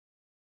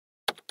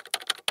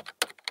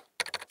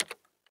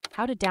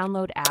How to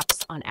download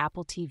apps on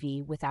Apple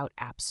TV without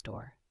App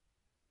Store.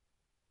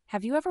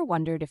 Have you ever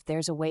wondered if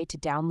there's a way to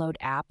download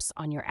apps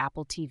on your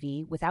Apple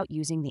TV without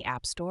using the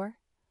App Store?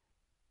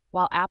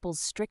 While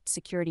Apple's strict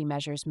security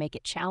measures make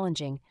it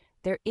challenging,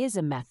 there is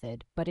a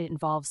method, but it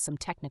involves some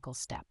technical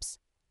steps.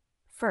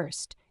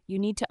 First, you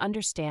need to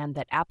understand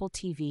that Apple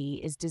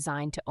TV is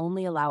designed to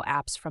only allow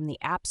apps from the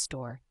App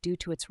Store due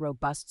to its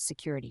robust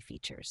security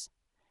features.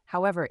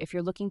 However, if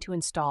you're looking to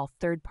install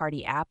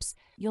third-party apps,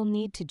 you'll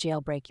need to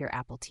jailbreak your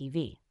Apple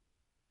TV.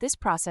 This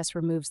process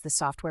removes the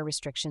software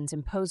restrictions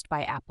imposed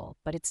by Apple,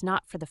 but it's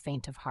not for the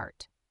faint of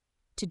heart.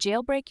 To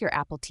jailbreak your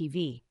Apple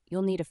TV,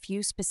 you'll need a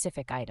few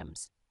specific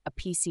items: a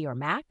PC or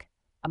Mac,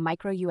 a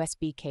micro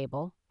USB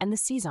cable, and the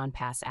Season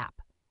Pass app.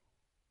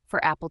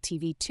 For Apple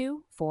TV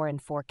 2, 4,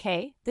 and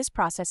 4K, this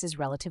process is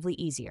relatively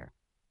easier.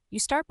 You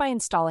start by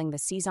installing the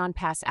Season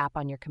Pass app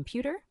on your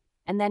computer,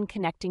 and then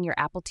connecting your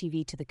Apple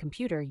TV to the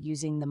computer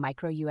using the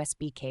micro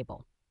USB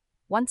cable.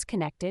 Once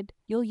connected,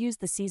 you'll use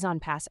the Season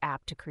Pass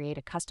app to create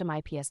a custom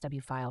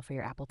IPSW file for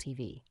your Apple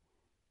TV.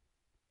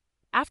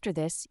 After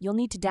this, you'll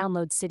need to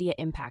download Cydia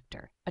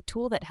Impactor, a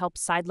tool that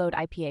helps sideload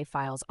IPA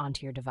files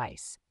onto your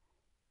device.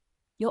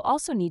 You'll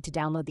also need to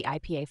download the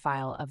IPA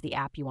file of the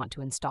app you want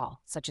to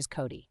install, such as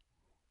Kodi.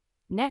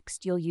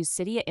 Next, you'll use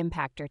Cydia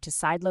Impactor to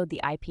sideload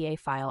the IPA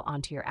file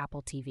onto your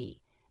Apple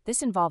TV.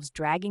 This involves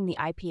dragging the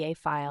IPA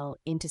file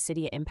into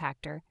Cydia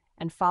Impactor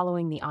and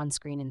following the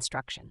on-screen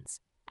instructions.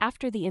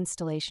 After the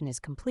installation is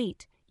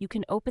complete, you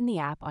can open the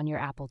app on your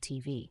Apple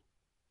TV.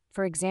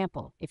 For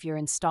example, if you're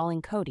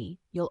installing Kodi,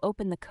 you'll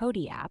open the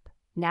Kodi app,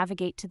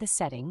 navigate to the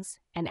settings,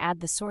 and add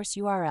the source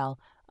URL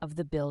of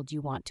the build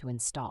you want to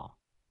install.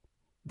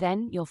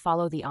 Then you'll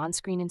follow the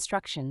on-screen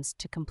instructions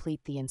to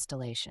complete the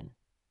installation.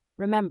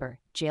 Remember,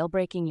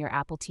 jailbreaking your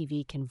Apple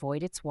TV can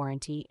void its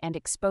warranty and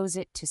expose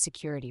it to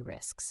security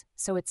risks,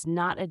 so it's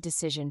not a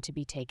decision to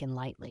be taken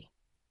lightly.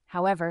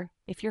 However,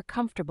 if you're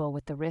comfortable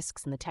with the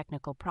risks in the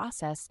technical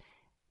process,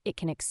 it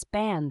can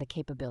expand the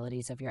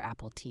capabilities of your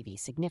Apple TV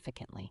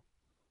significantly.